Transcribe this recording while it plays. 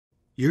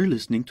You're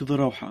listening to The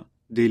Rawha,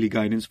 Daily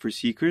Guidance for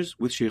Seekers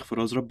with Shaykh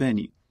Faraz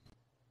Rabbani.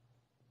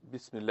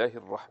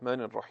 Bismillahir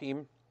Rahmanir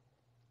Rahim.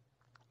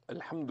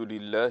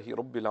 Alhamdulillahi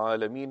Rabbil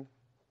Alameen.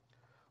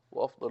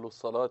 Wa afdalu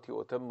salati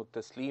wa tammu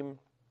taslim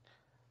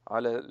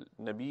ala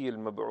nabiyil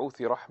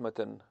mab'uthi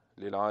rahmatan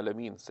lil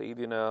alameen.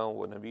 Sayyidina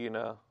wa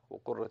nabiyina wa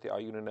qurrati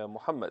ayunina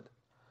Muhammad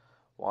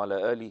wa ala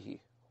alihi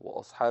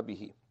wa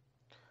ashabihi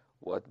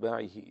wa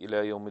atba'ihi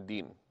ila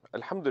yawmiddin.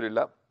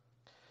 Alhamdulillah.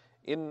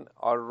 In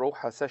our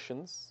Rawha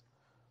sessions,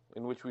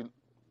 in which we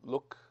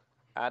look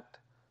at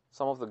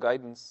some of the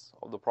guidance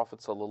of the Prophet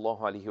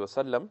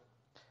ﷺ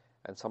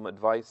and some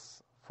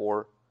advice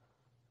for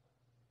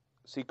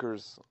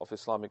seekers of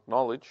Islamic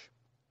knowledge,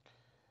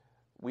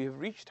 we have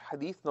reached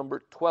hadith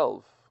number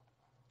 12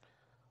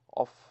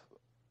 of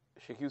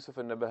Shaykh Yusuf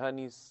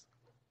al-Nabahani's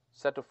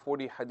set of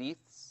 40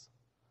 hadiths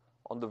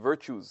on the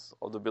virtues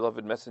of the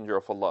beloved Messenger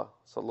of Allah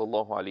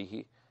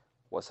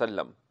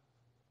ﷺ.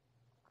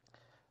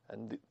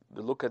 And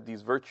the look at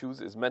these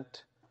virtues is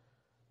meant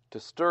to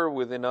stir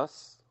within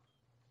us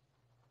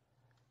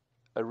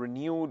a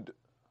renewed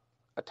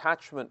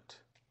attachment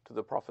to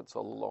the Prophet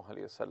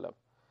ﷺ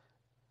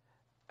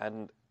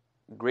and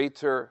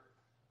greater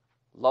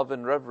love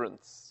and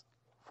reverence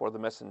for the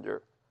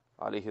Messenger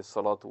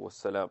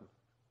ﷺ.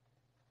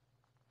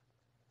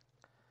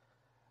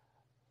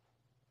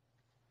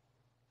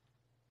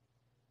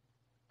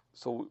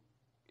 So,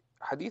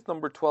 hadith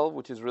number 12,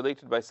 which is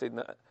related by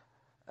Sayyidina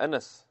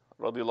Anas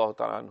radiallahu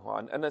ta'ala anhu,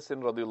 and Anas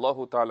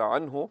radiallahu ta'ala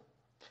anhu,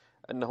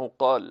 أنه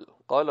قال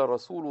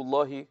رسول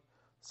الله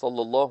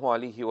صلى الله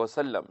عليه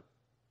وسلم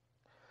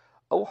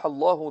أوحى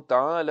الله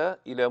تعالى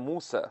إلى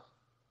موسى.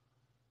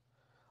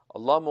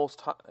 Allah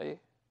Most High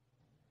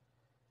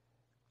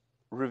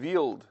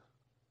revealed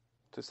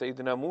to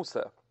Sayyidina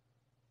Musa,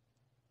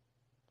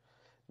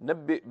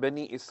 نبئ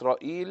بني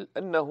إسرائيل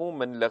أنه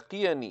من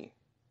لقيني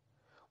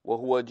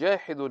وهو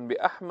جاحد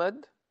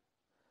بأحمد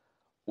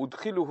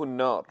أدخله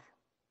النار.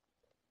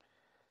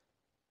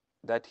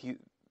 That he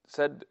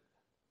said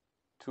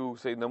to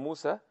Sayyidina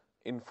Musa,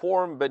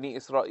 inform Bani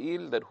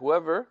Israel that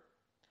whoever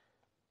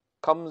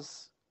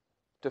comes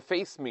to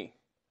face me,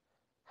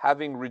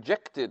 having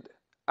rejected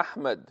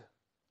Ahmad,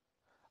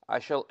 I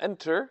shall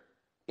enter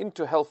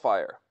into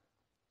hellfire.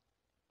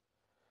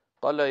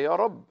 قال يا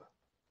رب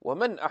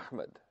ومن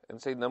أحمد. And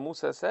Sayyidina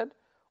Musa said,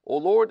 O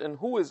Lord, and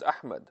who is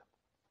Ahmad?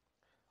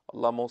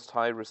 Allah Most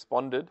High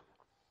responded,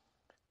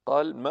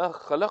 قال ما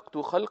خلقت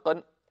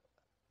خلقا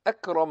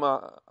أكرم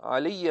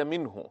علي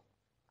منه.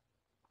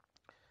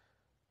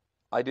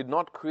 I did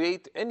not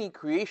create any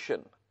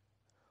creation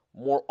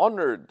more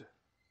honored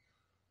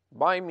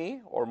by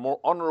me or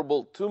more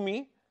honorable to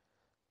me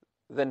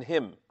than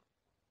him.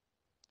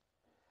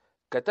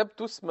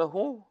 كتبت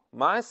اسمه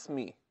مع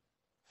اسمي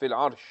في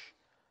العرش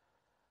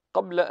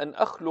قبل أن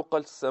أخلق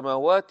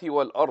السماوات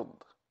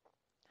والأرض.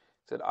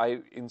 Said,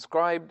 I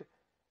inscribed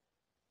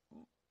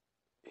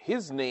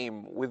his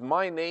name with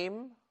my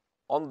name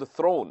on the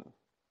throne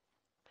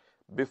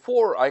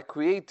before I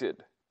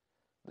created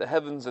the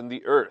heavens and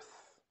the earth.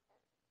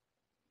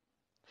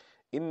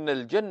 إن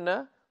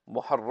الجنة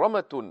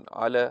محرمة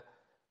على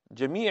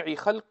جميع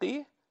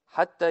خلقي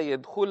حتى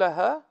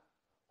يدخلها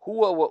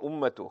هو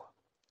وأمته.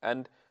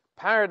 And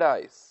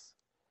paradise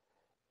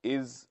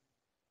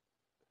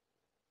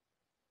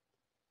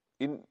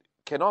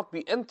cannot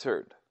be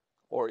entered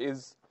or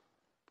is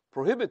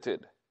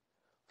prohibited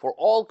for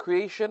all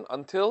creation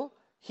until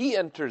he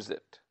enters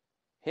it,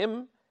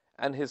 him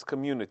and his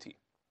community.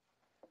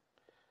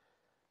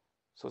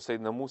 So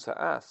Sayyidina Musa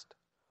asked,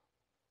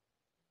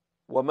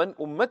 وَمَنْ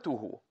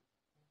أُمَّتُهُ?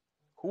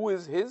 Who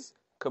is his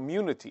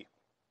community?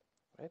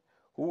 Right?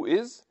 Who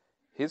is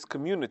his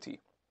community?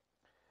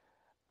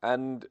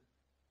 And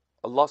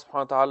Allah subhanahu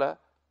wa ta'ala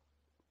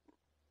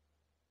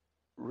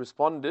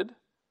responded,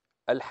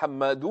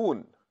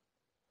 Al-Hammadun,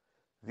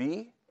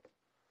 the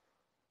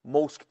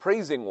most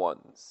praising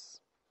ones.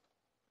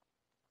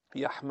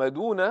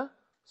 يَحْمَدُونَ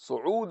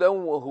صُعُودًا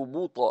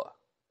وَهُبُوطًا.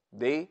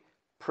 They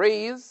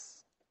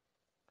praise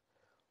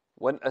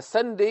when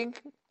ascending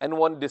and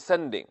when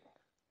descending.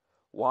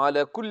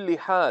 وَعَلَى كُلِّ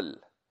حَالٍ,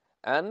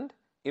 and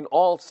in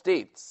all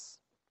states.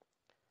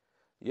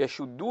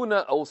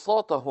 يَشُدُّونَ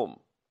أَوْسَاطَهُمْ.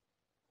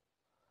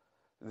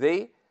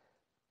 They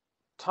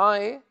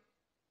tie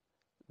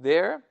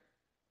their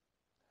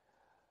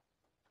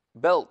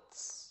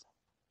belts.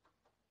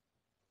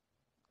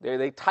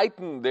 They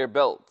tighten their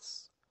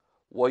belts.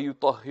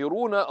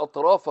 وَيُطَهِّرُونَ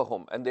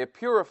أَطْرَافَهُم, and they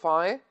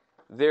purify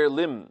their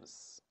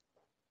limbs.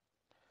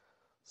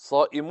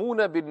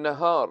 صَائِمُونَ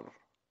بِالنَّهَارِ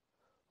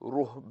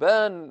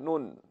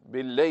رُهْبَانٌ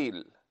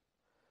بِاللَّيْلِ.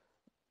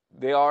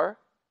 They are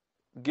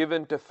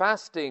given to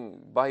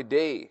fasting by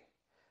day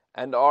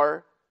and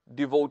are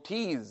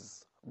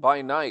devotees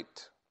by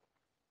night.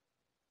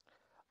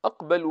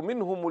 أَقْبَلُ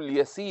مِنْهُمُ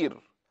الْيَسِيرِ.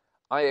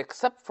 I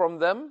accept from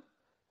them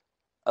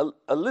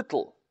a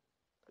little,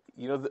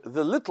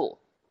 the little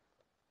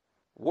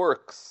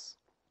works.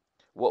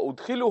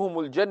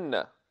 وَأُدْخِلُهُمُ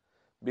الْجَنَّةِ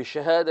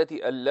بِشَهَادَةِ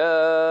أَن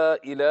لَا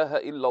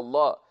إِلَهَ إِلَّا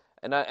اللَّهِ.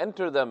 And I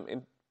enter them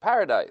in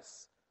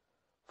paradise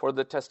for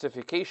the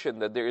testification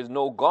that there is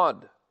no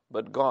God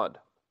but God.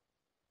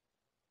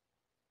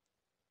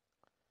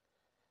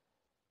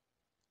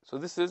 So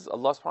this is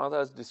Allah subhanahu wa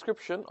ta'ala's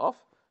description of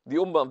the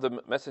Ummah of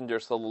the Messenger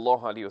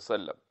sallallahu alaihi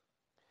wasallam.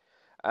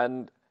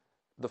 And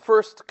the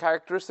first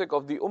characteristic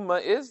of the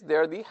Ummah is they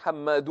are the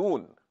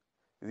Hammadun,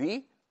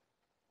 the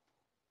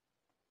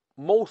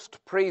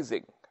most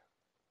praising.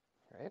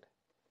 Right?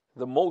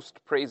 The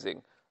most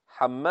praising.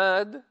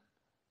 Hammad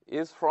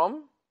is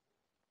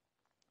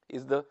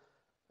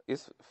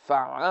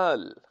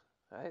fa'al.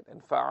 Right?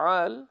 And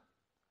fa'al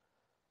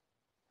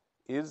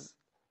is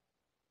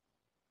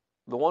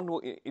the one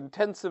who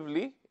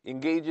intensively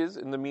engages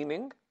in the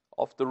meaning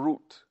of the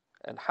root.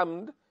 And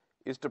hamd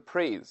is to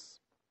praise.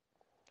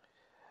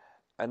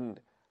 And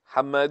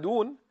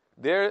Hammadun,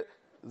 they're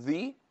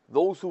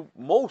those who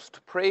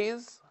most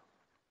praise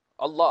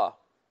Allah.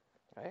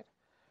 Right?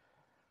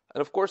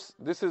 And of course,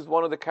 this is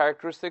one of the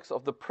characteristics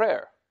of the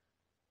prayer.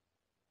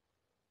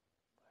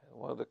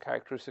 One of the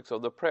characteristics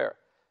of the prayer.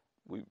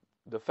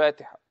 The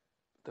Fatiha.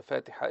 The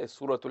Fatiha is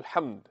Suratul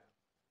Hamd.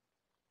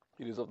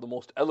 It is of the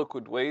most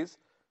eloquent ways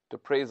to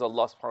praise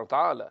Allah subhanahu wa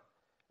ta'ala.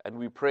 And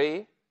we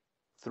pray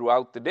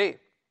throughout the day.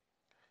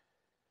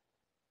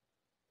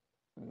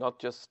 Not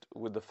just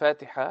with the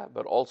Fatiha,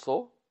 but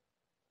also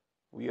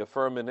we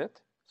affirm in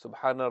it,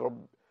 Subhana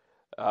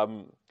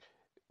Rabb,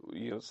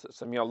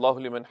 Sami Allahu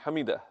liman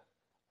hamidah,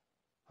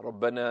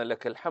 Rabbana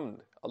lakal hamd.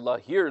 Allah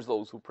hears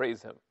those who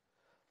praise Him.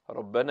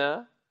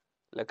 Rabbana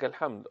lakal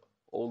hamd.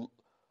 O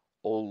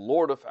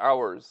Lord of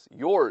ours,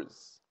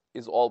 yours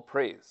is all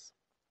praise.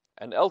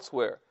 And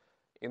elsewhere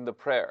in the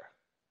prayer,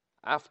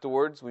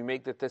 afterwards we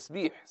make the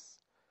tasbihs,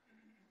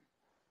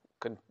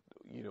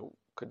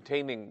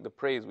 containing the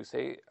praise. We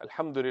say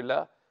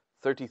Alhamdulillah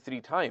 33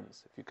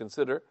 times. If you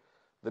consider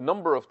the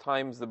number of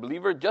times the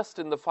believer just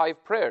in the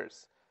 5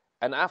 prayers,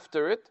 and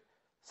after it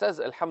says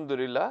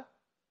Alhamdulillah,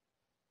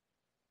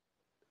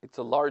 it's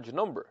a large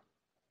number.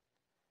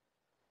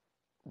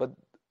 But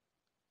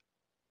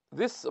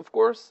this, of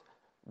course,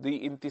 the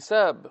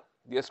intisab,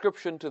 the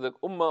ascription to the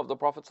Ummah of the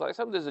Prophet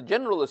ﷺ, there's a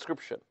general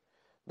ascription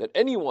that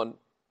anyone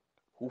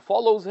who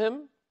follows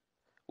him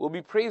will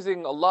be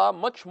praising Allah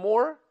much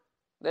more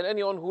than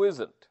anyone who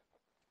isn't.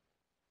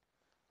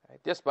 Right?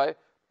 Just by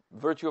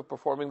virtue of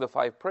performing the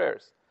 5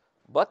 prayers.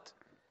 But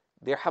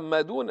they're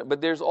Hammadun,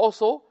 but there's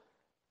also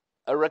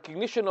a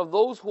recognition of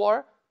those who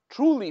are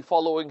truly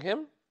following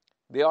him.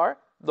 They are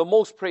the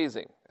most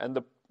praising.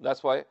 And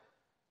that's why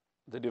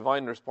the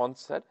divine response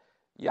said,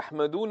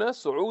 Yahmaduna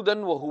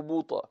su'udan wa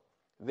hubuta.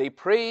 They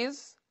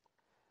praise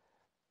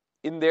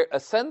in their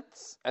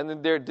ascents and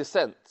in their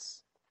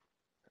descents.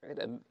 Right?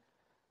 And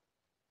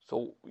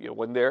so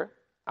when they're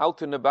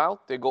out and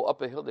about, they go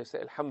up a hill, they say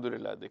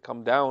Alhamdulillah. They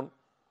come down,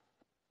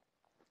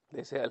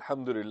 they say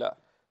Alhamdulillah.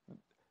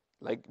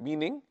 Like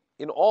meaning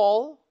in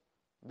all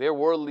their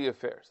worldly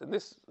affairs. And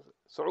this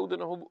su'ud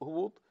and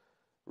hubut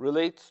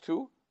relates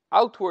to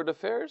outward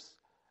affairs,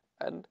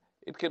 and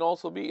it can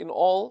also be in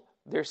all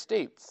their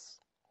states,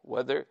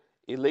 whether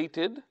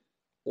elated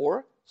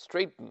or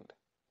straitened.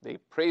 They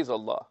praise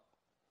Allah.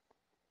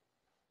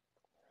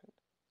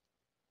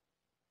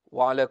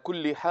 وَعَلَى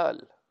كُلِّ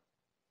حَالٍ.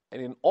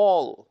 And in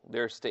all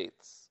their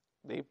states,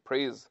 they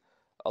praise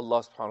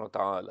Allah subhanahu wa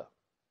ta'ala.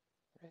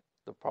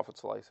 The Prophet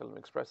ﷺ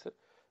expressed it.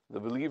 The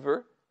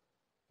believer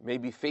may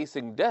be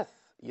facing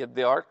death, yet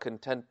they are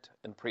content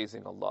and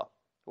praising Allah.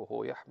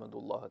 وَهُوَ يَحْمَدُ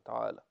اللَّهَ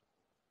تَعَالَى.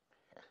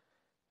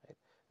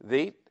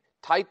 They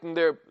tighten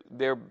their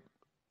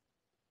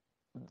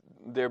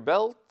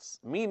belts,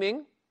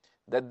 meaning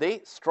that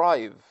they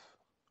strive.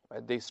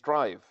 Right? They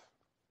strive.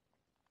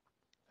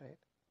 Right?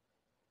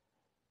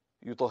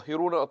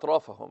 يُطَهِّرُونَ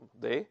أَطْرَافَهُم.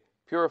 They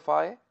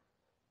purify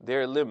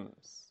their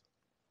limbs.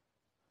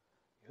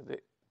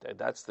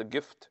 That's the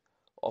gift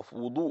of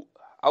wudu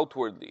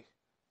outwardly.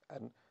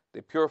 And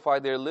they purify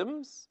their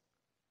limbs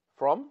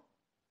from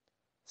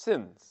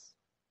sins.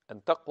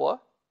 And taqwa,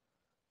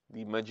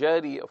 the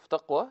majari of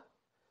taqwa,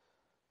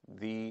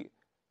 the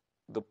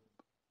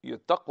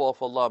taqwa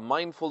of Allah,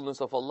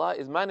 mindfulness of Allah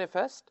is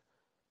manifest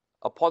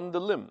upon the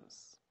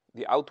limbs,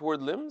 the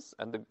outward limbs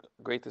and the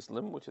greatest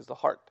limb, which is the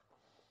heart.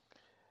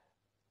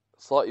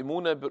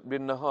 صَائِمُونَ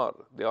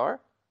بِالنَّهَارِ. They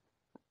are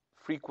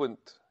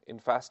frequent in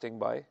fasting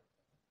by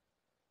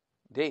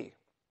day.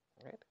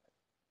 Right?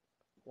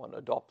 One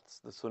adopts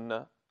the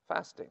sunnah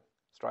fasting,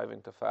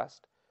 striving to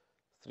fast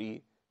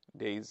 3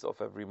 days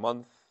of every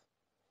month.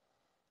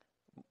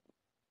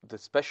 The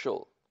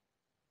special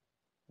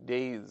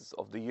days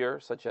of the year,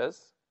 such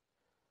as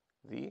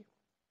the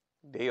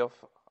day of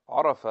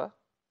Arafah,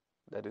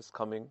 that is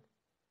coming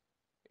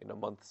in a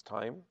month's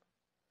time,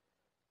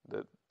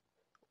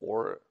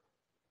 or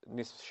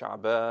Nisf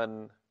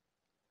Sha'ban,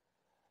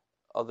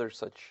 other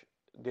such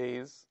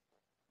days,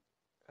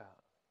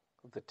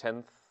 the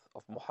 10th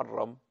of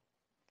Muharram,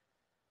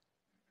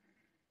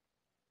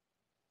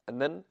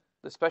 and then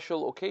the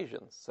special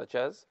occasions, such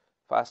as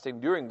fasting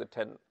during the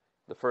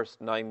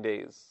first 9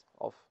 days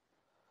of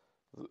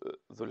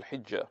Dhul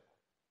Hijjah.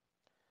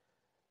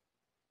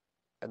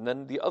 And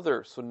then the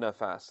other sunnah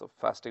fast of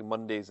fasting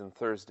Mondays and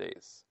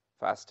Thursdays,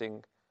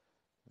 fasting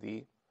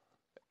the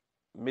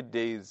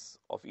middays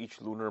of each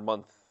lunar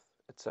month,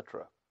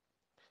 etc.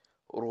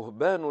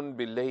 Ruhbanun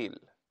bil-layl.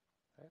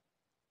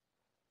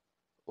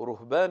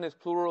 Ruhban is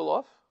plural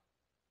of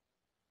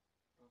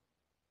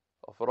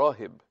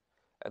rahib.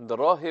 And the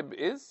rahib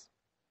is,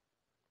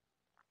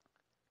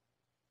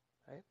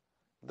 right?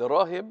 The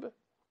rahib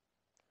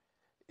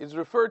is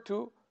referred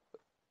to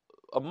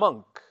a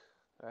monk,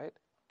 right?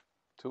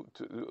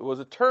 It was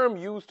a term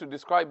used to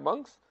describe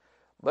monks,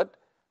 but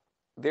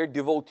they're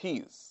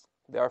devotees.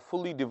 They are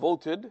fully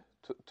devoted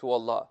to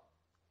Allah.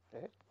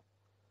 Okay?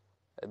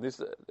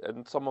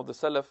 And some of the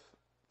Salaf,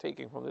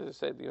 taking from this,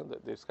 they said,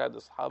 they described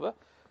the Sahaba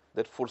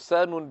that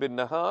fursanun bin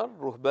nahar,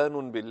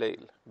 ruhbanun bil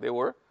layl. They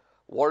were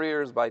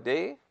warriors by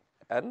day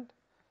and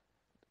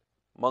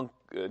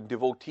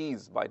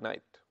devotees by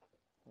night.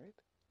 Right?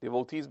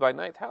 Devotees by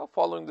night, how?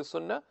 Following the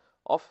sunnah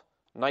of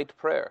night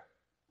prayer.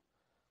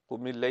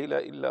 قُمِ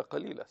اللَّيْلَ إِلَّا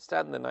قَلِيلًا.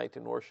 Stand the night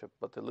in worship,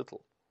 but a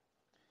little.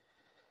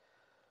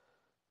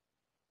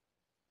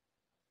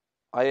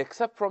 I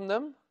accept from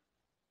them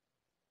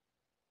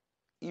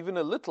even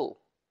a little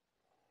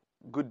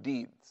good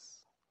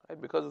deeds,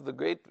 right? Because of the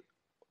great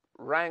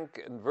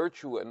rank and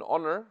virtue and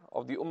honor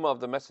of the Ummah of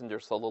the Messenger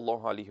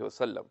sallallahu alaihi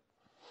wasallam.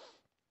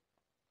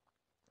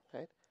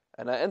 Right?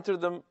 And I enter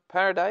them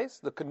paradise.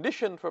 The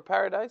condition for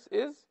paradise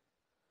is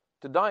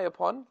to die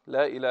upon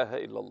La ilaha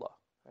illallah.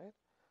 Right?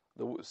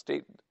 The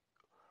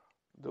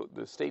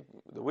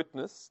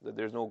witness that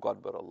there's no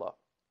God but Allah.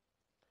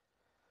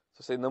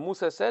 So Sayyidina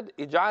Musa said,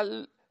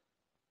 Ij'alni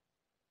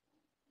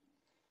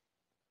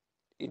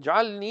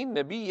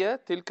nabiyya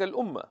tilka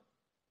al-ummah.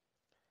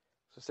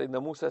 So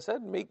Sayyidina Musa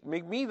said, make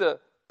me the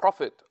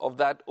prophet of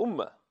that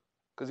ummah.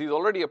 Because he's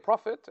already a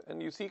prophet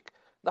and you seek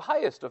the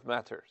highest of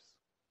matters.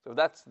 So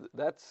that's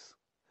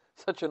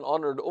such an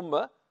honored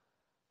ummah,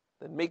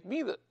 then make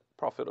me the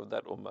prophet of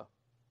that ummah.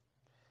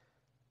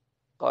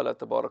 قال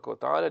تبارك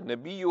وتعالى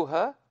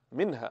نبيها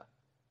منها.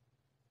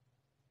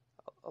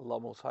 Allah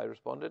Most High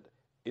responded,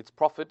 its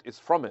prophet is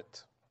from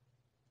it.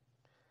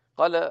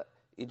 قال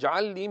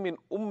اجعلني من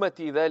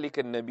أمتي ذلك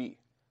النبي.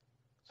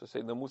 So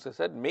Sayyidina Musa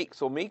said, make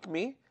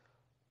me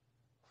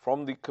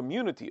from the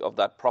community of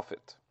that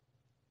prophet.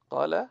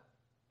 قال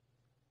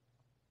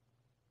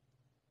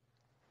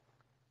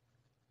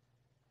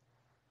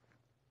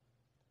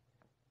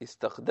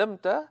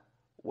استخدمت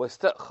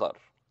واستأخر.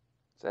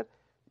 Said,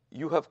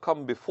 you have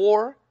come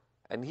before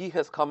and he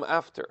has come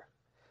after.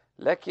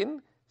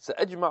 لكن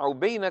سأجمع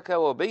بينك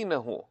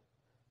وبينه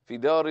في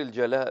دار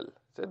الجلال.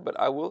 Said, but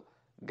I will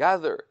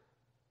gather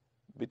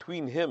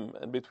between him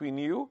and between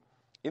you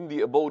in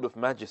the abode of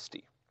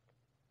majesty.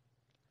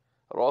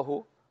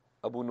 Rahu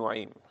Abu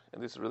Nu'aym,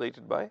 and this is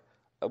related by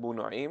Abu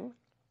Nu'aym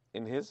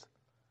in his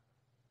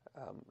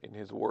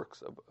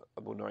works,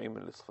 Abu Nu'aym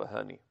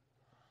al-Isfahani.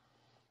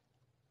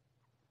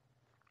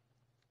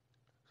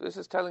 So this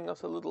is telling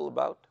us a little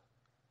about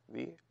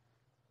the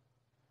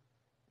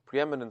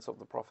preeminence of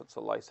the Prophet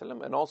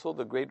ﷺ and also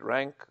the great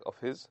rank of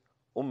his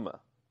ummah.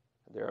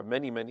 There are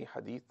many, many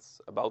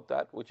hadiths about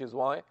that, which is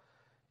why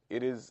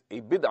it is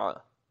a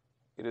bid'ah.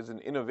 It is an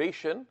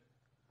innovation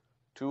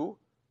to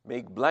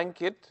make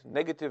blanket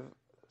negative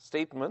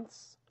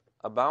statements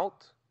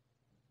about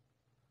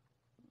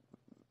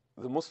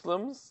the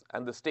Muslims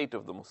and the state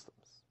of the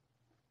Muslims.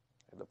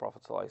 And the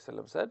Prophet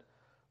ﷺ said,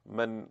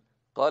 "Man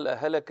qala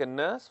halaka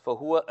an-nas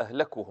fahuwa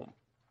ahlakuhum."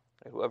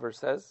 Whoever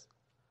says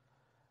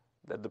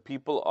that the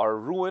people are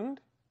ruined,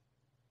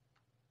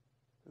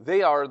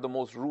 they are the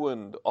most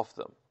ruined of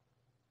them.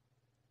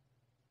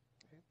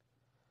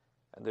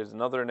 And there's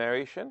another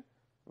narration,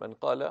 "Man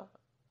qala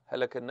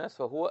halaka an-nas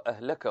fahuwa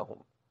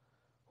ahlakahum."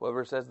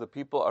 Whoever says the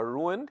people are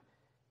ruined,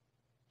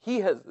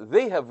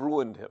 they have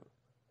ruined him.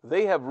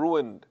 They have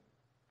ruined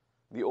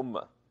the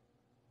ummah,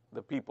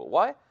 the people.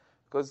 Why?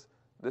 Because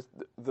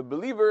the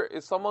believer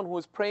is someone who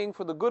is praying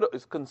for the good,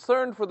 is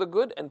concerned for the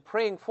good and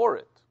praying for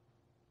it.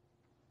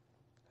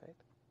 Right?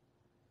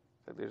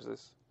 So there's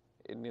this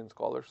Indian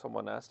scholar,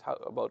 someone asked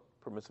about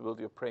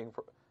permissibility of praying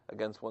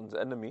against one's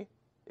enemy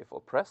if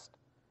oppressed.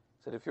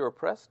 He said, if you're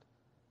oppressed,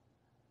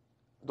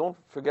 don't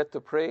forget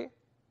to pray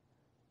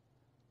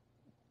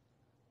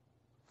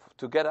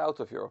to get out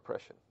of your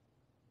oppression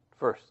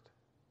first.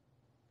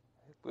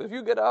 If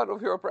you get out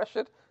of your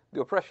oppression,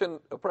 the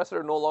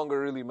oppressor no longer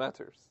really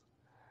matters.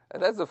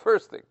 And that's the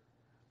first thing.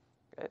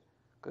 Okay?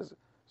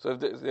 So if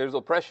there's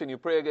oppression, you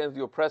pray against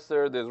the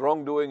oppressor. There's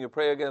wrongdoing, you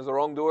pray against the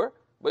wrongdoer.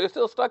 But you're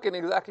still stuck in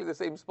exactly the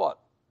same spot.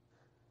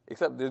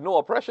 Except there's no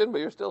oppression,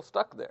 but you're still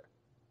stuck there.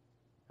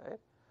 Right?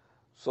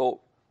 So,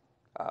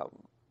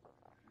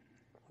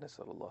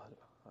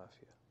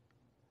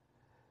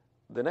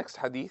 the next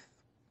hadith,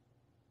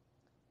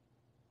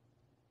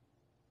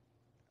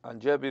 عن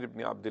جابر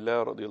بن عبد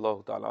الله رضي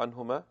الله تعالى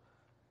عنهما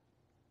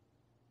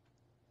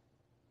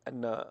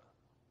أن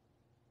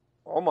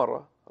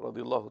عمر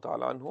رضي الله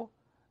تعالى عنه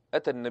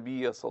أتى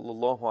النبي صلى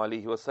الله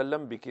عليه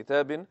وسلم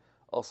بكتاب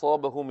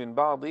أصابه من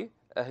بعض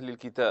أهل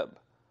الكتاب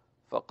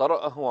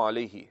فقرأه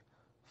عليه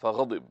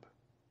فغضب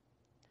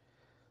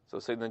So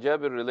Sayyidina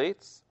Jabir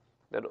relates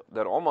that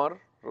Umar,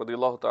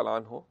 radiallahu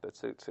ta'ala anhu, that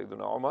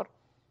Sayyidina Umar,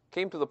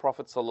 came to the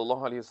Prophet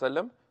sallallahu alaihi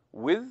wasallam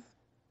with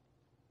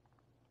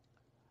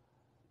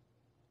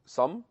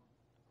some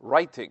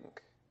writing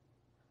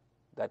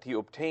that he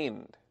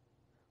obtained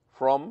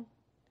from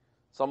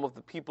some of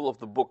the people of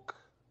the book,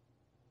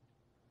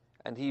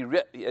 and he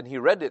read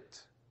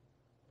it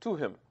to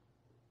him.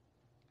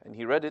 And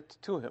he read it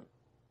to him.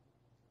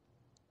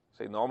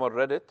 Sayyidina Umar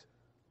read it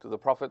to the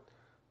Prophet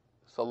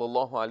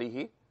sallallahu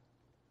alaihi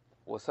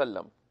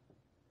wasallam.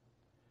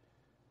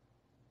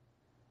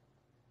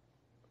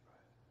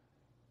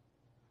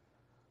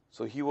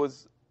 So he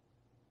was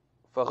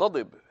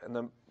فغضب, and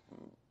the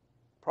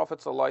Prophet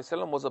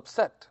ﷺ was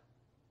upset.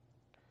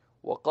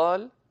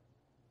 وقال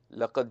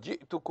لقد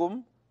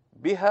جئتكم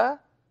بها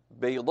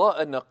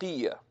بيضاء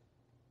نقية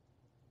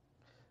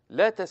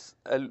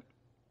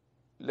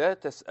لا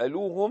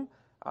تسألوهم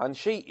عن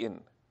شيء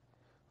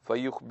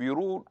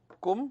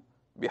فيخبروكم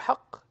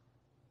بحق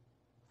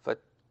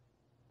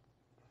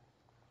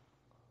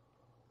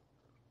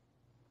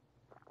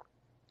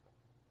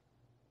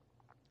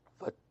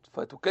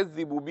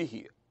فتكذبوا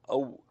به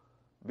أو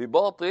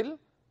بباطل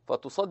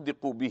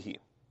فتصدقوا به.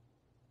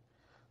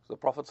 So the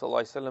Prophet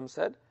ﷺ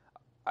said,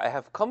 I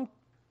have come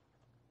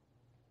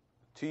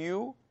to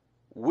you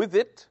with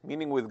it,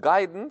 meaning with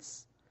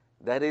guidance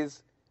that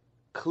is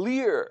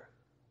clear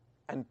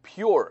and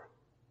pure.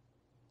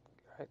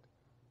 Right?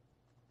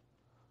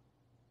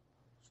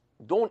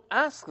 Don't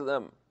ask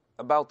them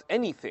about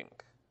anything,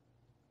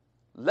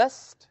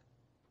 lest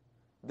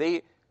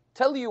they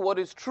tell you what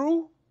is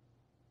true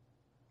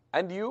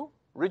and you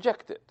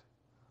reject it,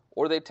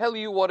 or they tell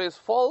you what is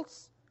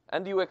false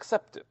and you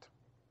accept it.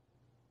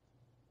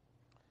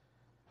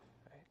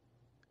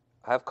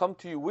 I have come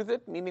to you with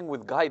it, meaning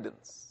with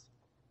guidance.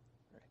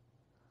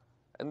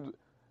 And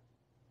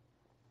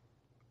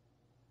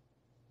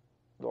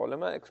the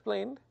ulama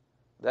explained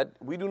that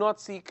we do not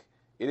seek,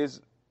 it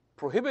is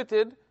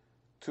prohibited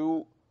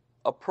to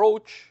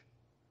approach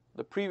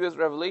the previous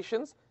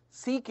revelations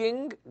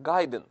seeking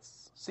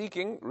guidance,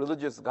 seeking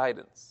religious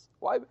guidance.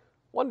 Why?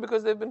 One,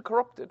 because they've been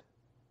corrupted.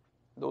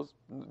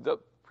 The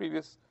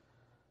previous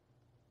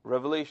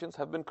revelations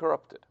have been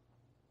corrupted.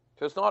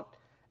 So it's not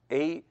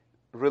a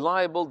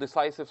reliable,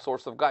 decisive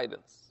source of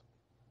guidance,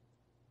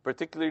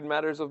 particularly in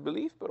matters of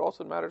belief, but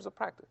also in matters of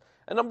practice.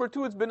 And number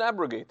two, it's been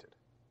abrogated.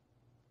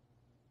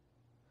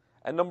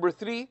 And number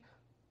three,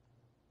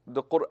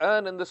 the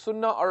Quran and the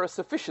Sunnah are a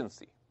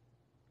sufficiency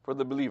for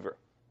the believer.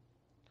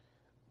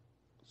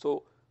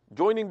 So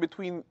joining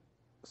between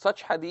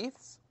such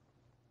hadiths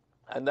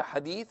and the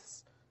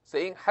hadiths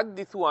saying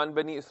hadithu an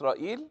Bani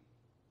Israel,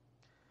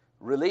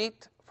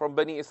 relate from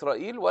Bani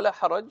Israel, wala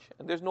haraj,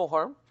 and there's no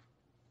harm.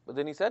 But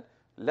then he said,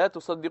 لا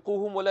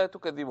تصدقوهم ولا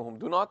تكذبوهم.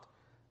 Do not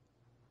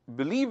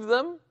believe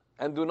them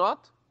and do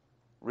not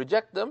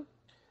reject them.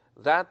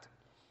 That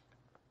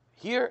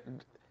here,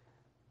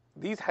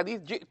 these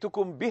hadith,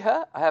 جئتكم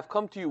بها, I have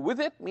come to you with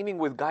it, meaning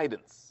with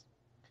guidance.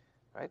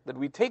 Right? That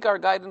we take our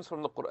guidance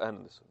from the Quran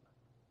and the Sunnah.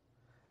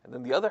 And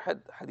then the other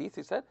hadith,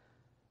 he said,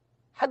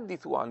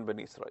 hadithu an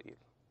Bani Israel.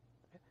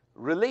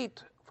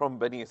 Relate from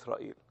Bani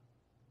Israel.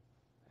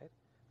 Right?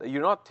 That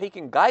you're not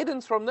taking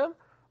guidance from them,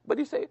 but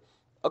you say,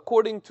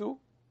 according to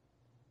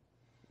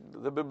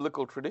the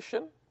biblical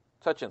tradition,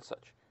 such and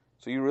such.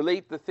 So you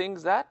relate the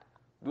things that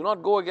do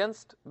not go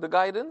against the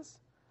guidance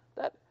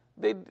that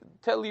they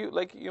tell you,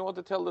 like you want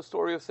to tell the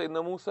story of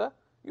Sayyidina Musa,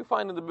 you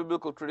find in the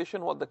biblical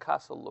tradition what the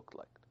castle looked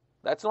like.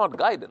 That's not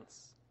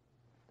guidance.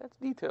 That's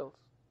details.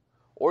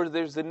 Or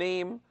there's the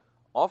name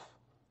of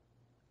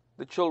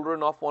the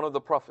children of one of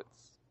the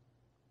prophets.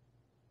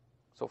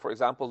 So for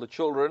example, the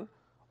children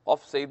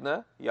of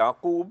Sayyidina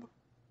Yaqub,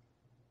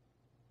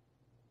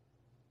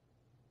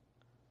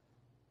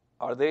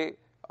 are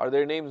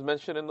their names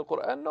mentioned in the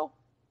Quran? No.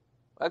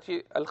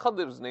 Actually,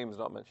 al-Khadir's name is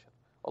not mentioned,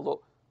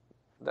 although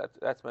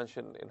that's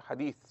mentioned in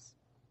hadiths.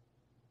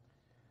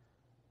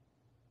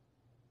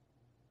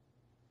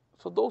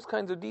 So those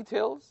kinds of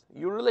details,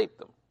 you relate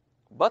them,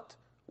 but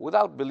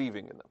without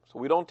believing in them. So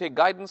we don't take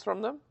guidance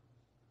from them.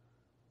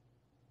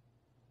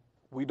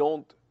 We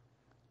don't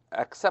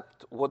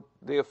accept what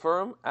they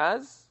affirm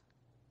as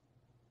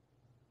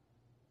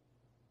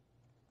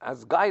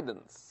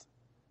guidance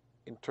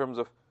in terms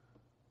of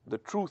the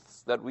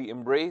truths that we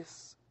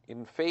embrace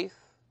in faith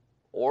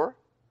or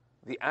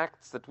the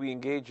acts that we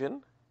engage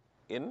in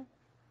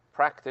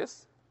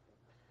practice.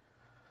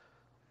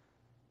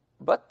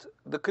 But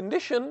the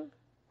condition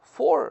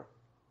for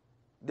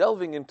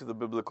delving into the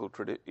biblical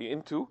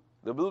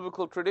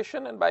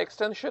tradition, and by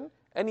extension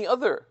any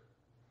other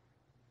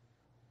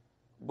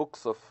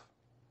books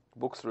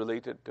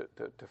related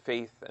to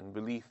faith and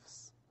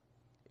beliefs,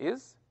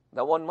 is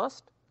that one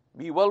must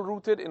be well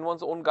rooted in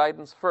one's own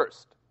guidance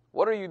first.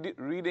 What are you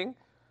reading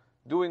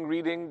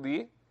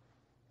the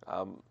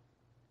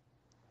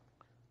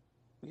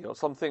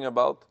something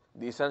about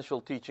the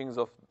essential teachings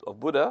of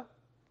Buddha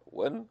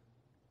when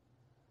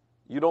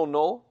you don't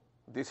know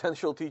the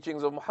essential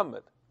teachings of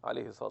Muhammad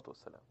alayhi salatu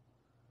wasalam?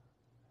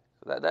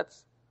 So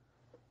that's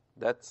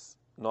That's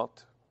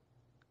not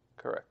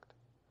correct.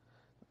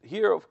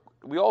 Here,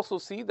 we also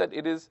see that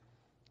it is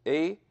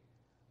a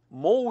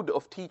mode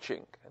of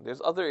teaching. And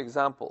there's other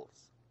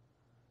examples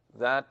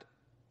that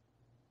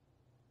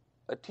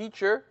a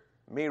teacher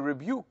may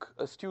rebuke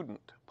a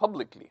student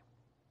publicly.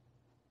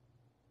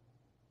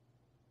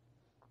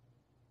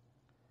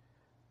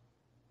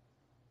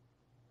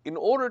 In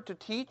order to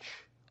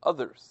teach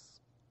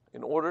others.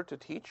 In order to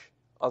teach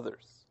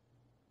others.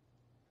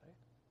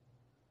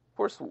 Of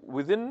course,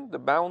 within the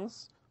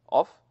bounds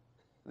of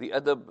the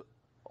adab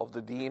of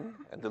the deen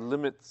and the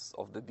limits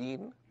of the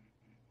deen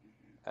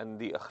and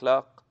the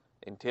akhlaq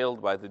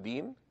entailed by the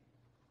deen,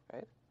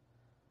 right?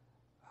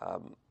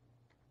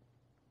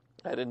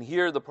 And in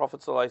here, the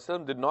Prophet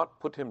ﷺ did not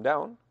put him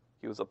down.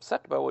 He was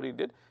upset by what he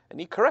did, and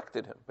he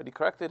corrected him. But he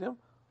corrected him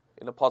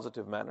in a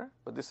positive manner.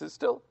 But this is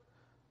still,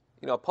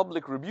 a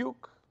public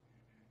rebuke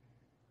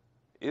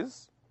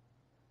is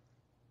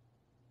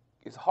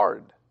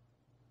hard.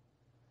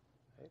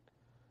 Right?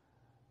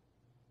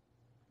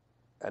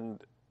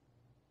 And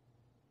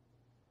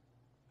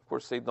of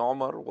course, Sayyidina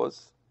Umar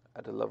was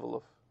at a level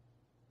of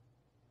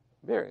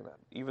bearing that,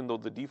 even though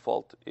the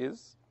default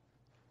is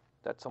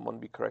that someone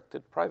be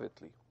corrected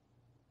privately.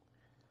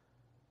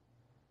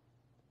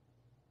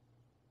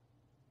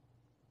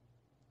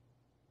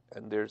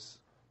 And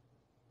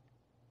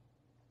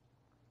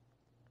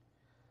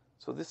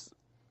so this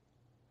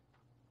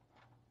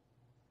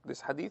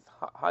hadith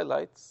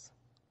highlights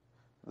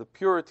the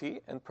purity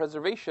and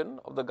preservation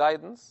of the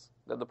guidance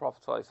that the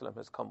Prophet ﷺ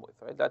has come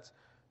with. Right? That's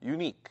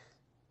unique.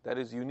 That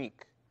is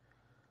unique.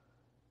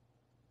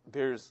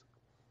 There's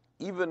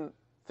even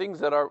things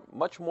that are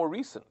much more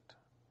recent.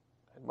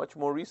 And much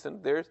more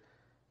recent, there's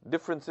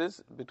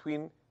differences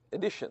between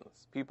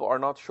editions. People are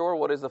not sure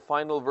what is the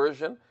final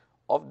version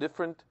of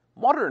different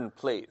modern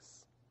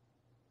plays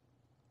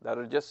that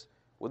are just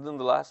within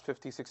the last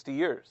 50, 60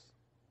 years.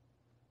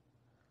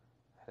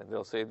 And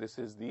they'll say this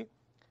is the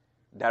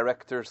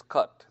director's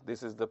cut.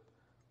 This is the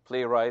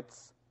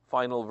playwright's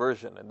final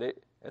version.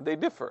 And they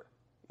differ,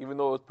 even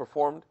though it was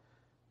performed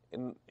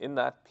in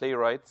that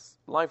playwright's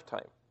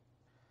lifetime.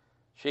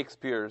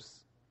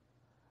 Shakespeare's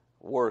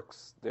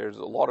works, there's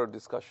a lot of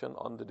discussion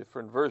on the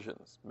different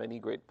versions. Many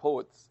great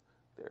poets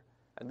there.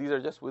 And these are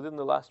just within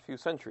the last few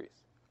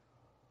centuries.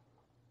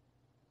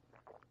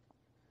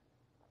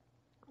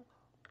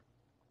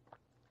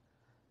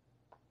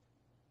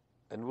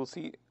 And we'll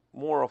see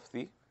more of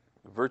the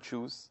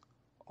virtues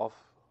of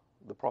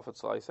the Prophet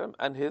ﷺ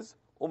and his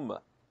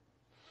Ummah.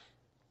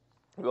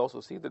 We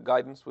also see the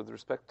guidance with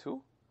respect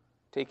to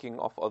taking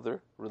off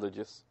other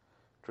religious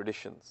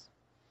traditions.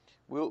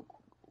 We'll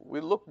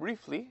look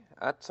briefly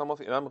at some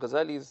of Imam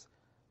Ghazali's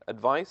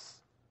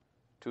advice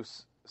to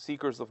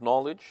seekers of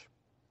knowledge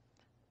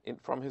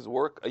from his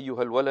work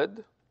أيها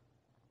الولد.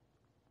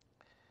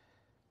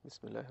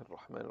 بسم الله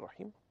الرحمن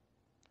الرحيم.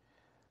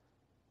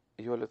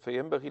 أيها الولد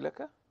فينبغي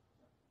لك.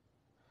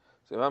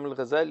 So Imam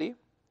al-Ghazali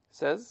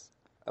says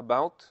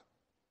about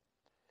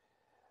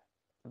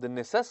the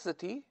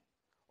necessity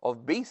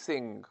of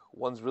basing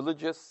one's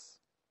religious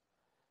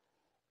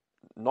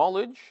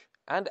knowledge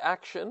and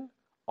action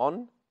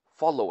on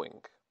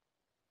following.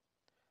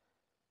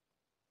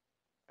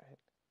 Right?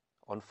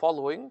 On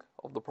following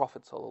of the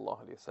Prophet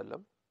ﷺ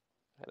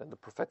and in the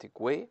prophetic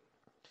way.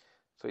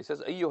 So he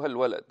says, أيها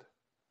الولد,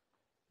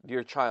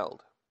 dear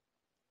child,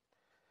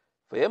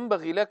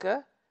 فينبغي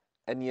لك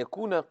أن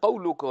يكون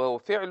قولك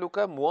وفعلك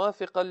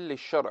موافقا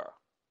للشرع.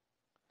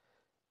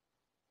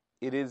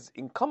 It is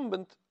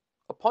incumbent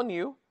upon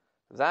you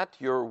that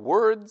your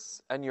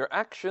words and your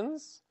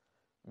actions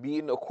be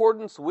in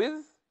accordance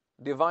with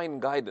divine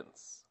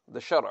guidance, the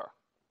shara.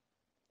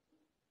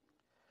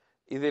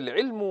 إذ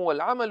العلم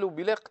والعمل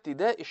بلا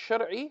اقتداء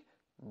الشرع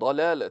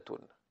ضلالة.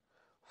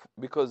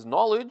 Because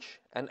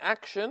knowledge and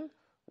action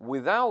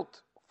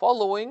without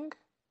following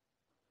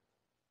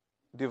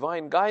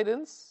divine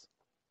guidance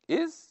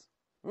is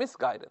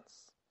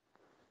misguidance.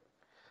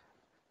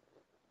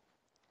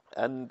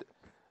 And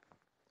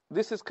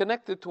this is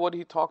connected to what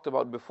he talked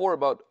about before,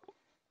 about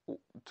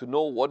to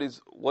know what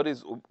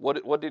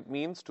it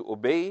means to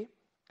obey,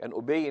 and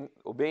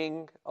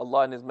obeying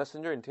Allah and His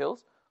Messenger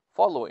entails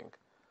following.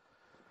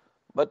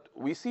 But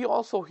we see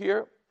also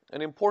here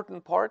an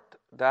important part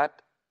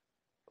that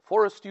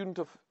for a student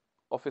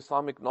of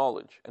Islamic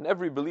knowledge, and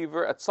every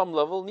believer at some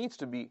level needs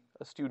to be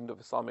a student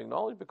of Islamic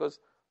knowledge, because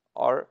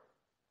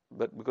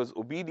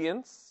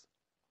obedience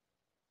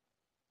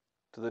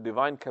to the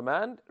divine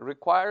command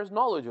requires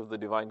knowledge of the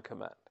divine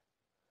command.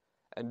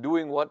 And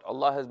doing what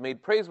Allah has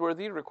made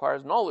praiseworthy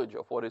requires knowledge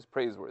of what is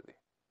praiseworthy.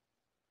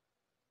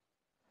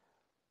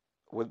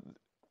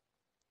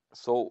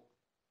 So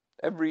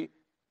every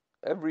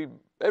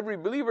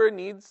believer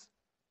needs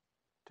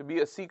to be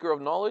a seeker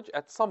of knowledge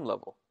at some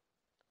level.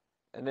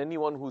 And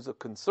anyone who's a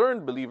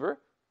concerned believer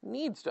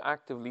needs to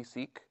actively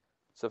seek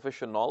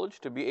sufficient knowledge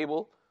to be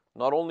able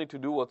not only to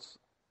do what's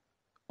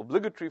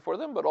obligatory for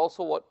them, but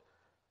also what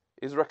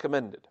is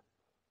recommended.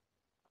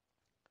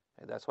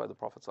 And that's why the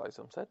Prophet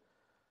ﷺ said,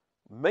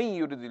 مَن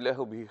يُرِدِ اللَّهُ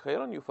بِهِ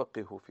خَيْرًا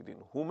يُفَقِّهُ فِي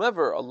دِينِ.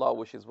 Whomever Allah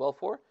wishes well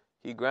for,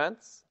 He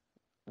grants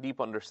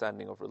deep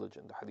understanding of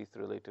religion. The hadith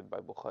related by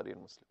Bukhari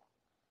and Muslim.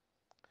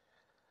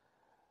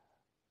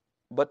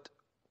 But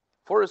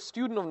for a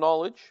student of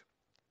knowledge,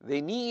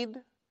 they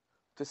need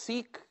to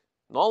seek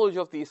knowledge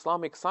of the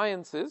Islamic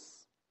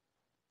sciences,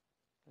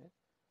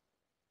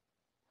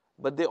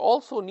 but they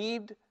also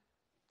need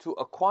to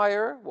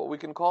acquire what we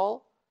can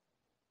call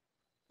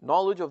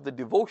knowledge of the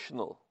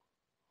devotional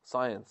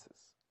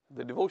sciences.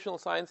 The devotional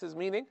sciences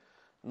meaning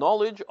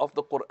knowledge of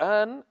the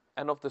Quran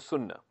and of the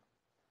Sunnah.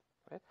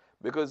 Right?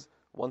 Because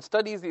one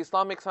studies the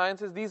Islamic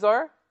sciences,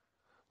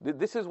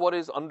 this is what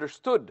is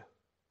understood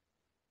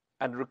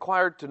and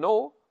required to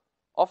know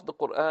of the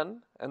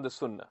Quran and the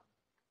Sunnah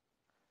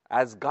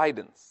as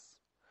guidance.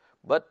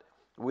 But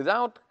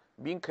without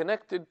being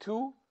connected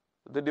to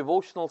the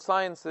devotional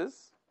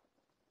sciences,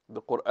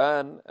 the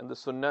Quran and the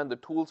Sunnah, and the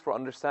tools for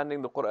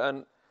understanding the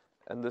Quran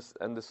and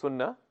the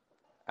Sunnah,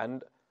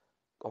 and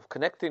of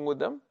connecting with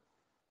them,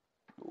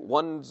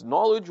 one's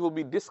knowledge will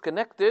be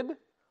disconnected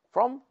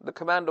from the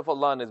command of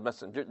Allah and His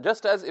Messenger.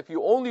 Just as if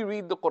you only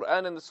read the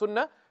Quran and the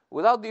Sunnah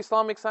without the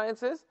Islamic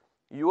sciences,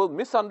 you will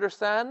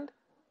misunderstand,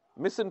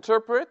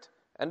 misinterpret,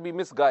 and be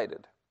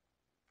misguided.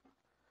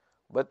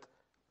 But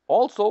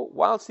also,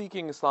 while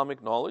seeking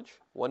Islamic knowledge,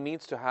 one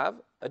needs to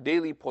have a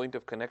daily point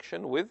of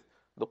connection with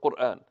the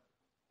Quran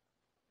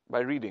by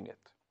reading it.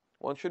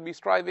 One should be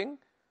striving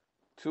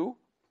to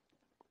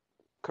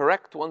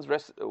correct one's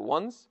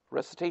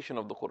recitation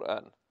of the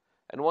Quran.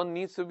 And one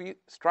needs to be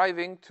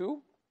striving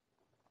to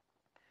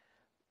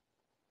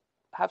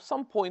have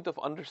some point of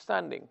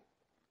understanding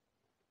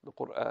the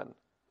Quran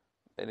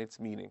and its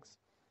meanings.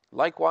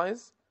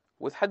 Likewise,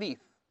 with hadith,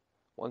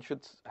 one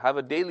should have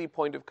a daily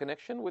point of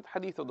connection with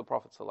hadith of the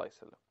Prophet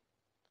ﷺ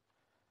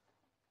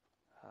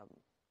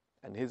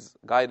and his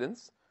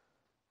guidance,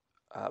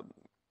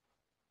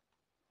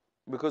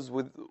 because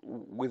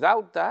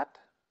without that,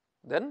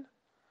 then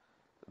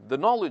the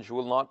knowledge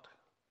will not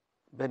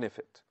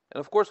benefit. And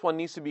of course, one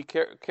needs to be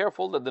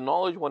careful that the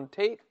knowledge one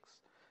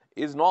takes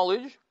is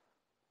knowledge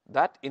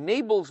that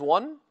enables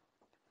one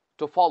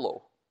to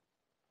follow.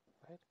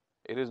 Right?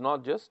 It is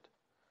not just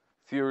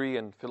theory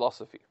and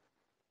philosophy.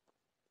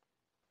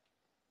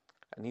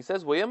 And he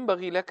says,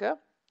 وَيَنْبَغِي لَكَ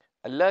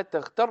أَلَّا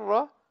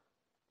تَغْتَرَّ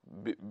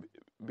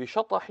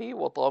بِشَطَحِ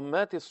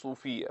وَطَامَّاتِ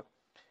الصُّوفِيَّةِ.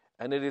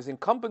 And it is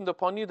incumbent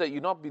upon you that you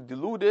not be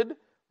deluded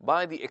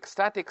by the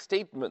ecstatic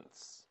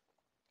statements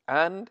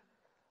and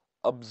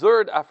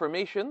absurd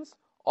affirmations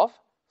of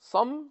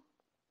some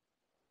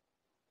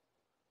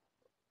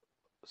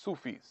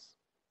Sufis.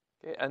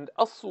 Okay? And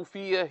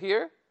as-Sufiyya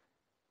here,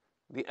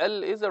 the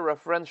L is a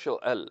referential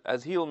L,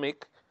 as he'll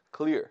make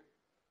clear.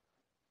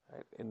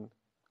 Right?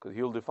 Because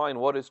he'll define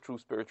what is true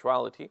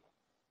spirituality.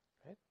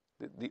 Right?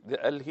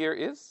 The L here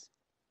is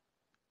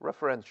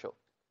referential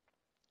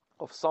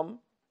of some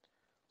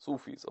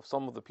Sufis, of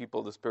some of the people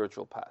of the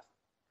spiritual path.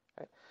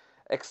 Right?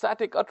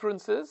 Ecstatic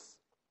utterances,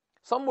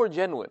 some were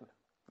genuine.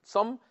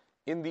 Some,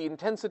 in the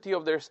intensity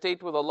of their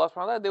state with Allah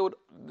subhanahu wa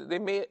ta'ala, they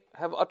may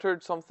have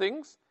uttered some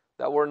things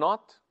that were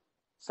not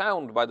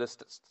sound by the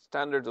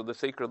standards of the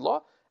sacred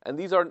law, and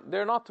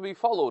they're not to be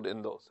followed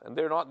in those, and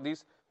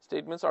these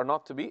statements are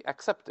not to be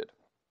accepted.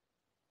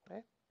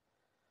 Okay?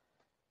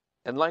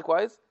 And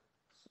likewise,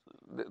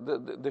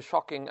 the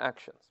shocking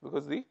actions,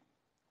 because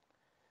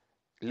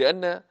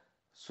لأن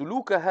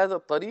سلوك هذا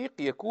الطريق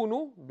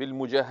يكون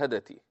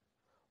بالمجاهدة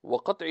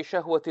وقطع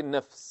شهوة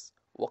النفس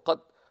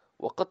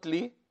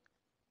وقتل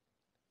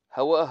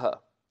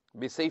هواها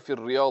بسيف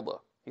الرياضة.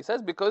 He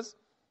says because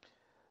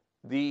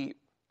the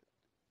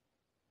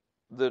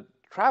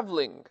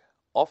traveling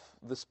of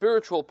the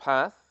spiritual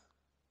path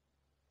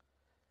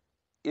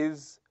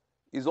is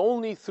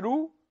only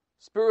through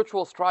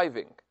spiritual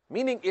striving.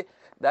 Meaning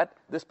that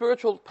the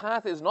spiritual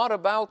path is not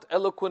about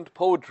eloquent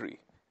poetry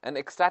and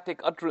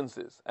ecstatic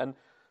utterances and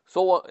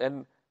so on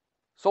and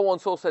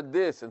so said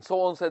this and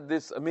so on said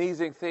this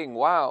amazing thing.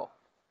 Wow.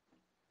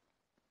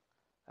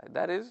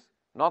 That is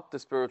not the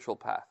spiritual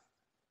path.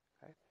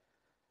 Right?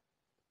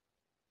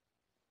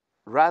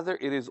 Rather,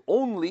 it is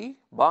only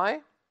by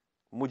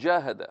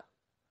mujahada,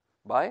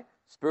 by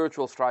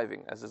spiritual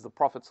striving, as the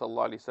Prophet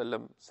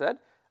ﷺ said,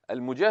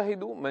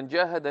 "Al-mujahidu man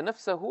jahada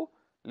nafsahu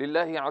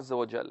lillahi azza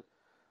wa jal."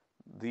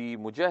 The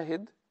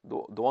mujahid,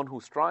 the one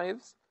who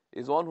strives,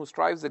 is one who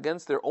strives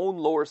against their own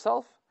lower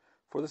self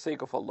for the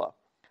sake of Allah,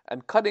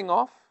 and cutting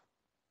off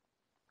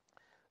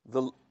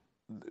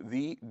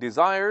the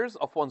desires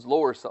of one's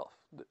lower self,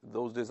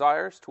 those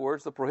desires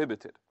towards the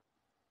prohibited.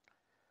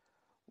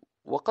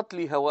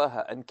 وَقَتْلِ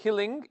هَوَاهَا, and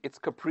killing its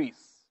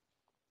caprice,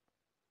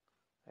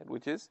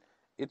 which is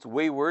its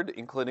wayward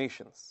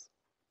inclinations.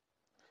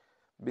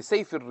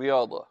 بِسَيْفِ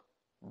الرِّيَاضَةِ,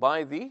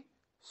 by the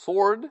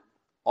sword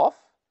of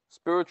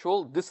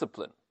spiritual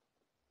discipline,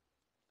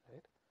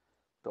 right?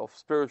 Of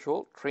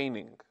spiritual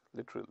training,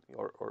 literally,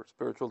 or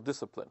spiritual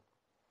discipline.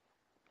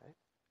 Right?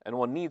 And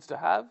one needs to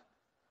have,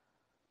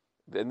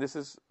 and this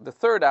is the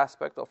third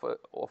aspect of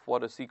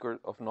what a seeker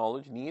of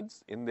knowledge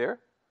needs in their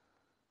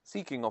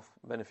seeking of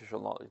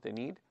beneficial knowledge. They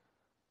need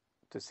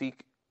to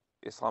seek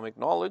Islamic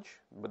knowledge,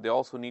 but they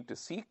also need to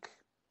seek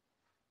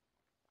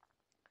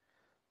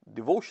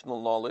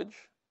devotional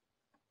knowledge,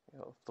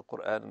 of the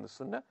Quran and the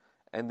Sunnah,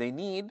 and they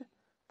need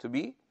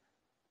to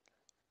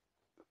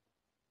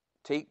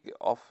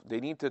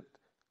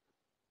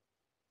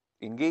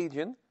engage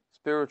in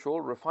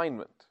spiritual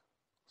refinement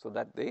so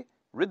that they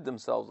rid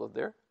themselves of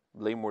their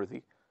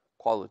blameworthy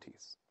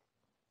qualities.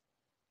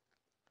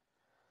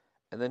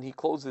 And then he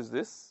closes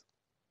this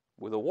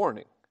with a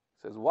warning.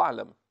 He says,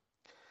 وَاعْلَمْ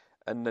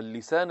أَنَّ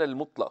اللِّسَانَ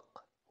الْمُطْلَقِ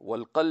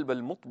وَالْقَلْبَ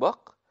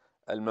الْمُطْبَقِ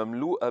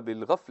الْمَمْلُوءَ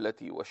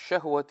بِالْغَفْلَةِ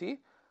وَالشَّهْوَةِ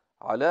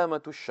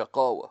عَلَامَةُ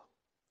الشَّقَاوَةِ.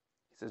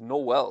 He says, know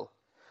well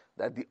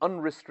that the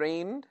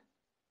unrestrained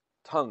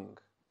tongue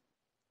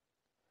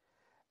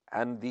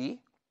and the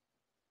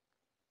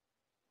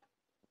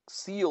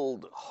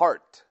sealed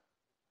heart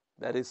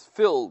that is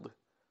filled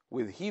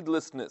with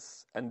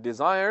heedlessness and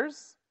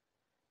desires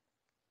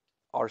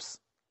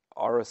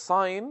are a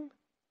sign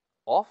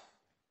of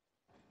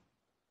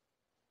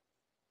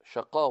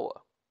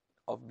shaqawa,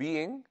 of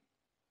being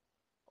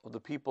of the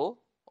people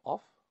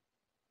of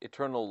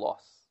eternal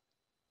loss.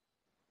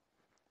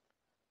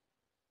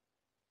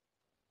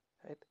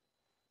 Right?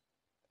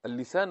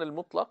 Al-lisan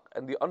al-mutlaq,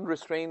 and the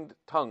unrestrained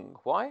tongue.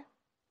 Why?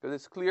 Because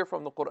it's clear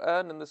from the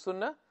Quran and the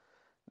Sunnah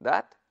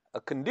that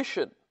a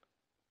condition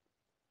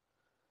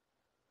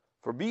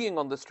for being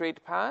on the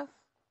straight path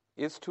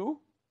is to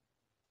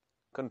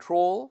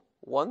control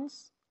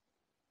one's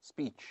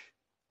speech.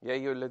 Ya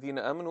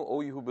ayyuhalladhina amanu,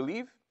 O you who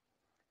believe,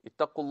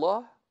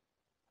 ittaqullah,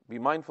 be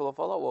mindful of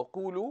Allah, wa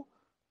qulu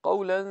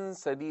qawlan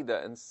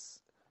sadida, and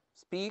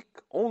speak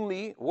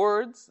only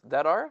words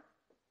that are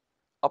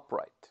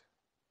upright,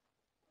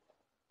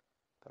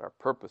 that are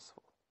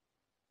purposeful,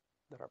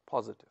 that are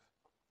positive.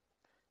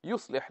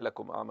 Yuslih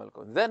lakum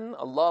a'malakum, then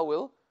Allah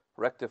will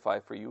rectify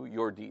for you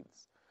your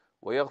deeds.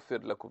 Wa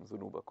yaghfir lakum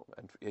dhunubakum,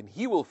 and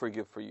He will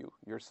forgive for you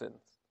your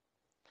sins.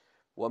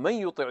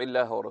 وَمَنْ يُطِعِ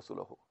اللَّهَ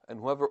وَرَسُولَهُ, and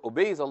whoever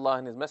obeys Allah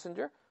and His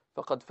Messenger,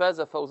 فَقَدْ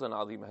فَازَ فَوْزًا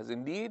عَظِيمًا, has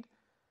indeed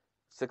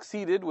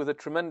succeeded with a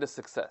tremendous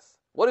success.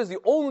 What is the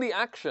only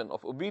action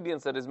of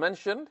obedience that is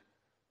mentioned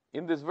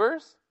in this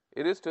verse?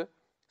 It is to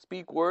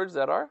speak words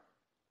that are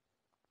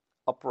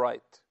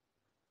upright,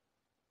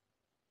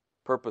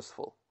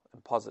 purposeful,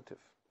 and positive.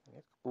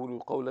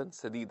 قُولُوا قَوْلًا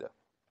سَدِيدًا.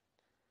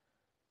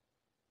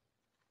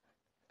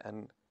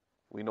 And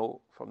we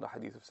know from the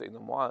hadith of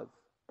Sayyidina Mu'adh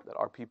that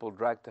our people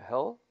dragged to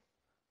hell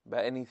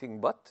by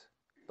anything but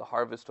the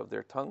harvest of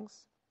their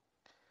tongues.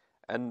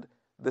 And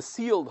the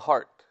sealed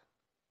heart,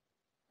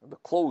 the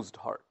closed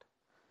heart,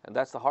 and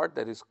that's the heart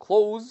that is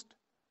closed,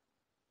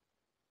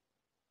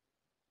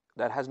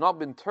 that has not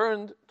been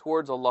turned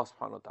towards Allah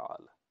subhanahu wa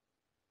ta'ala.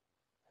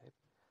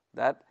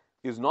 That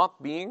is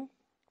not being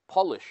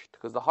polished,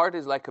 because the heart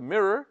is like a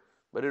mirror,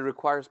 but it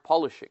requires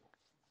polishing.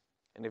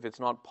 And if it's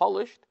not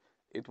polished,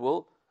 it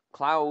will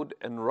cloud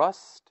and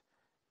rust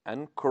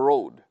and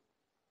corrode.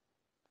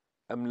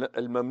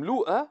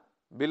 Al-mamlu'a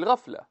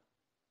bil-ghafla.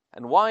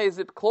 And why is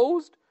it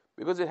closed?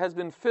 Because it has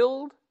been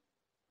filled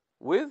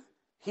with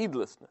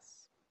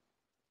heedlessness.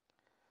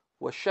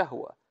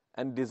 Wa-shahwa,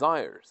 and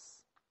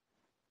desires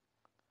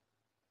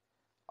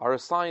are a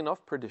sign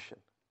of perdition.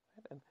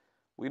 And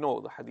we know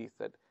the hadith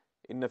that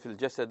inna fil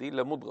jasadi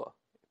la mudgha,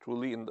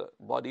 truly in the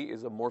body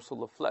is a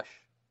morsel of flesh.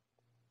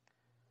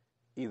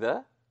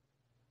 Idha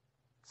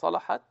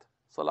salahat,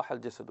 salah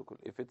al-jasadu kull.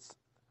 If it's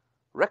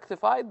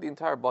rectified, the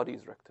entire body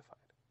is rectified.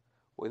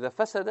 وَإِذَا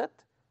فَسَدَتْ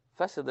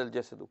فَسَدَ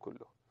الْجَسَدُ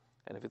كُلُّهُ.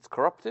 And if it's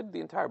corrupted, the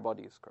entire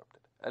body is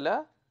corrupted.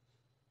 أَلَا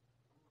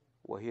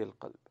وَهِيَ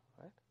الْقَلْبِ.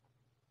 Right?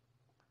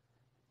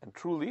 And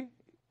truly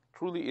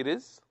it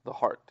is the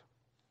heart.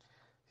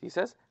 He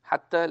says,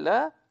 حَتَّى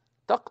لَا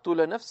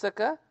تَقْتُلَ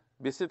نَفْسَكَ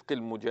بِصِدْقِ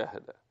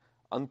الْمُجَاهَدَةِ.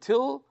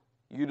 Until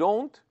you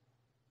don't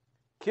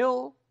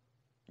kill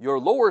your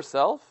lower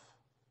self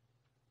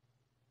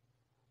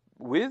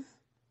with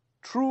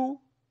true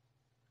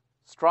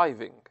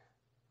striving.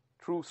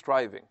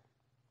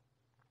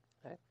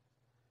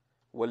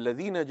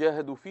 وَالَّذِينَ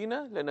جَاهَدُوا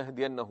فِينَا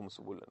لَنَهْدِيَنَّهُمْ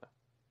سُبُلَنَا.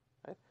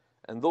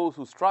 And those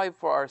who strive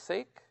for our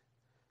sake,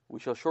 we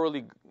shall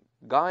surely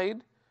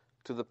guide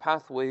to the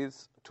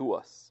pathways to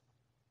us.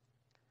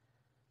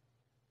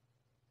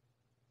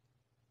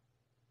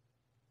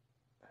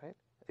 Right?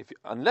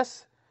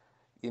 Unless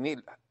you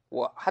need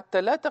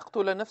حتى لا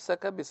تقتل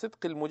نفسك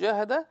بصدق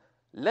المجاهدة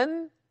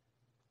لن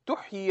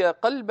تحيي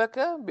قلبك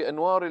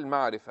بأنوار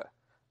المعرفة.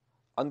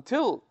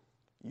 Until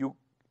you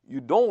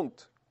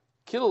don't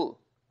kill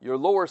your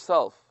lower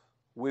self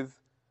with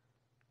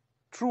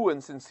true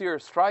and sincere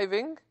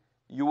striving,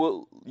 you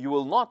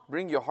will not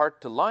bring your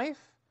heart to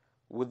life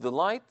with the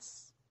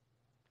lights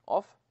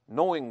of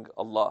knowing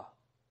Allah,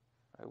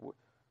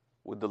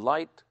 with the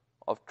light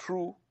of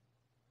true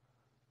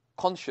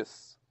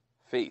conscious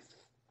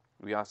faith.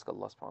 We ask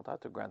Allah subhanahu wa ta'ala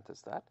to grant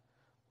us that.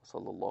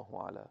 Sallallahu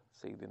ala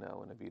Sayyidina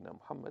wa Nabina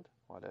Muhammad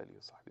wa ala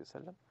alihi wa sahbihi wa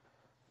sallam.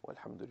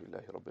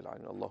 Walhamdulillahi Rabbil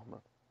Alamin.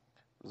 Allahumma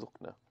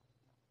زقنا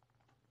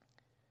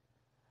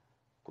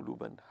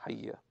قلوبا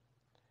حية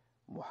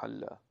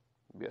محلى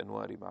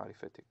بأنوار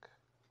معرفتك،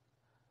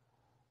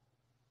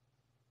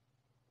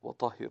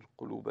 وطهر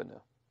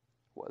قلوبنا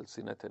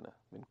وألسنتنا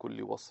من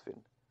كل وصف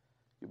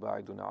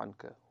يباعدنا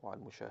عنك وعن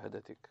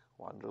مشاهدتك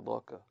وعن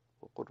رضاك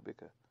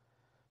وقربك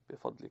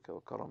بفضلك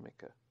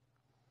وكرمك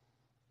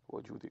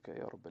وجودك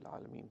يا رب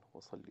العالمين.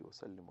 وصل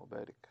وسلم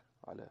وبارك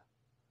على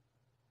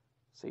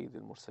سيد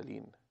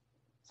المرسلين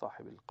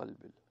صاحب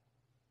القلب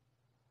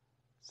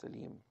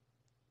السليم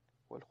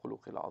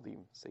والخلق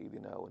العظيم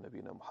سيدنا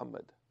ونبينا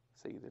محمد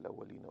سيد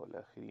الأولين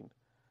والآخرين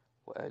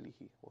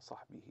وآله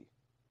وصحبه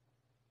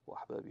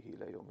وأحبابه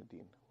إلى يوم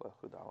الدين.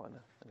 وآخر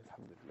دعوانا أن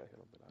الحمد لله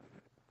رب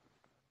العالمين.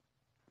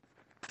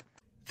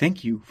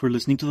 Thank you for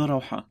listening to the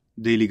Rawha,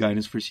 Daily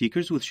Guidance for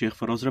Seekers with Shaykh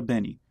Faraz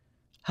Rabbani.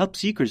 Help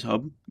Seekers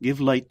Hub give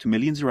light to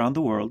millions around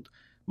the world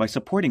by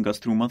supporting us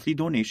through monthly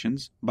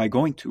donations by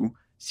going to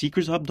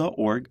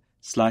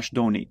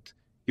seekershub.org/donate.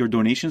 Your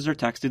donations are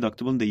tax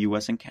deductible in the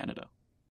US and Canada.